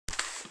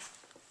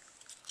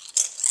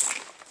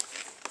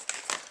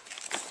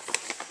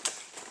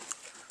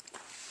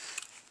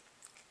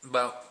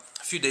About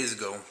a few days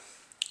ago,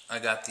 I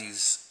got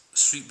these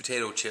sweet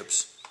potato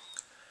chips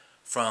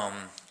from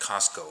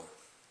Costco.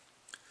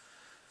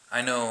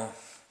 I know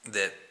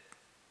that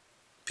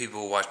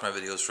people watch my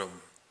videos from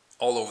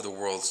all over the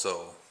world,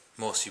 so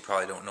most of you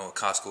probably don't know what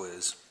Costco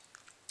is.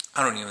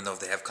 I don't even know if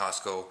they have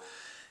Costco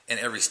in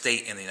every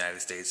state in the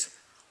United States.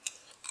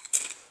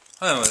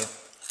 Anyway,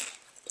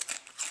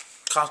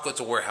 Costco, it's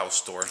a warehouse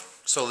store,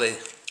 so they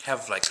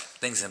have like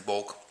things in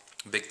bulk,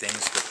 big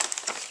things. But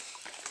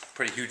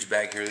pretty huge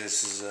bag here.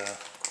 This is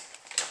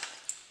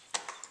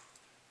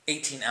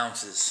 18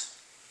 ounces.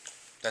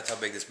 That's how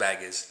big this bag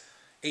is.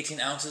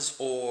 18 ounces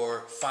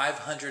or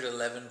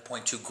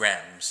 511.2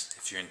 grams,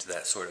 if you're into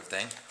that sort of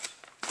thing.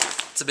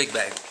 It's a big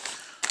bag.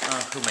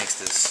 Who makes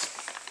this?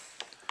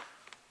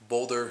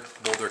 Boulder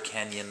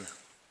Canyon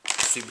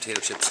sweet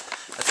potato chips.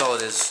 That's all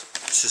it is.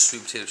 It's just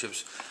sweet potato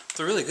chips.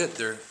 They're really good.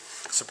 They're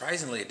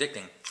surprisingly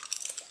addicting.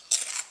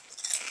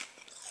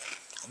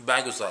 The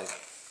bag was like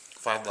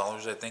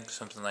 $5, I think,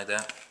 something like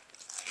that.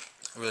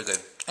 Really good.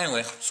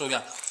 Anyway, so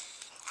yeah,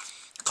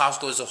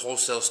 Costco is a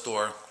wholesale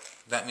store.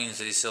 That means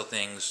that they sell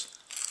things.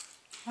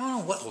 I don't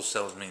know what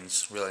wholesale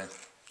means, really. I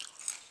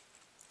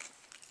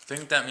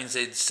think that means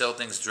they sell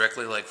things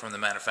directly, like from the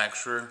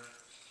manufacturer.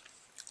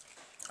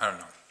 I don't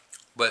know.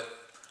 But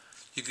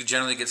you could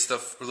generally get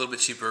stuff a little bit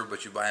cheaper,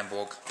 but you buy in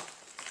bulk.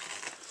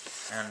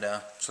 And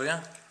so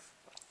yeah,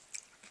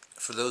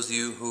 for those of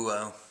you who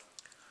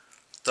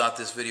thought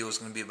this video was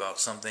going to be about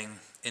something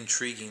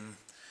intriguing,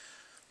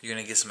 you're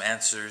going to get some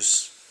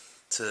answers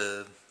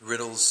to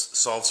riddles,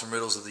 solve some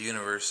riddles of the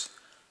universe.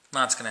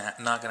 Not going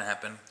to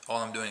happen.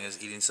 All I'm doing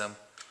is eating some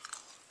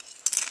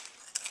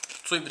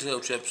sweet potato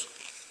chips,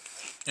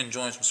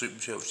 enjoying some sweet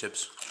potato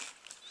chips.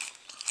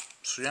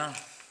 So yeah,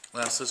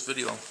 that's this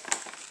video.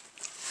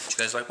 Did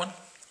you guys like one?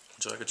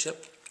 Would you like a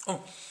chip?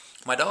 Oh,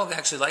 my dog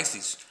actually likes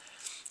these.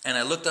 And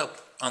I looked up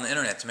on the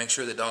internet to make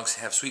sure that dogs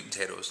have sweet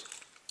potatoes.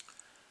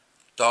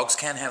 Dogs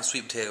can have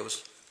sweet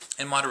potatoes,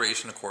 in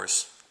moderation, of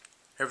course.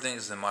 Everything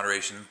is in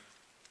moderation.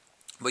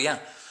 But yeah,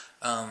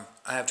 I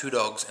have two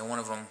dogs, and one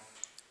of them,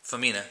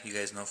 Femina, you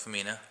guys know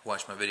Femina,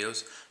 watch my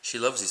videos. She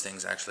loves these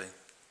things, actually.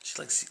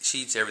 She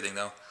eats everything,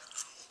 though.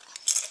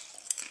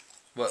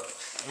 But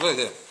really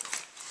good.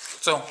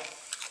 So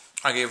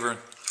I gave her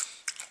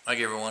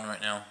one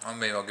right now. Or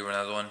maybe I'll give her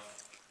another one.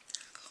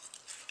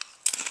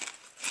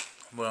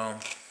 Well,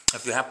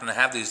 if you happen to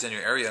have these in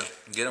your area,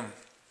 get them.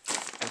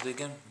 What are they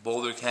again?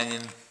 Boulder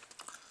Canyon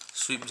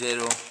sweet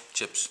potato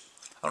chips.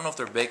 I don't know if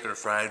they're baked or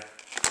fried.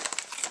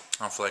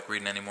 I don't feel like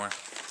reading anymore.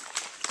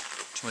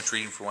 Too much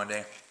reading for one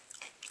day.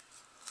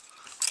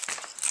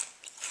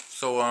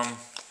 So, I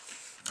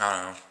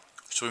don't know.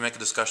 Should we make a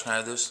discussion out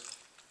of this?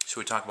 Should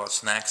we talk about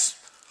snacks?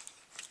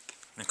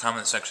 In the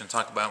comment section,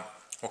 talk about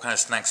what kind of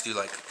snacks do you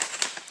like?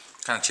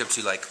 What kind of chips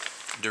do you like?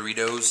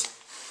 Doritos.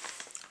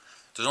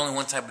 There's only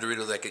one type of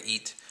Dorito that I could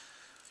eat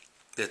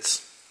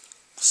that's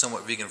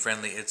somewhat vegan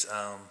friendly. It's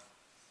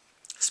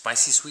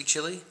spicy sweet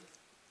chili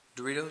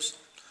Doritos.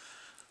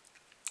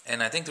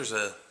 And I think there's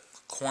a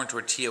corn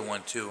tortilla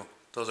one too.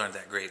 Those aren't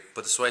that great.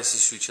 But the spicy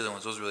sweet chili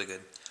ones, those are really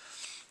good.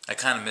 I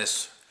kind of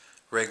miss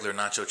regular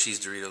nacho cheese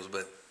Doritos,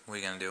 but what are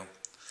you going to do?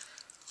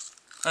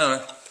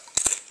 Anyway,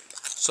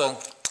 so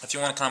if you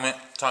want to comment,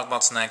 talk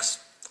about snacks.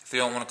 If you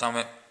don't want to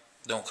comment,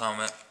 don't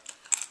comment.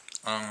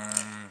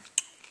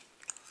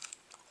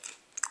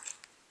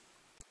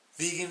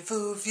 Vegan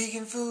food,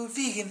 vegan food,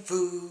 vegan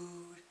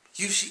food.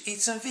 You should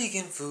eat some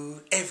vegan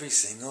food every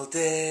single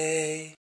day.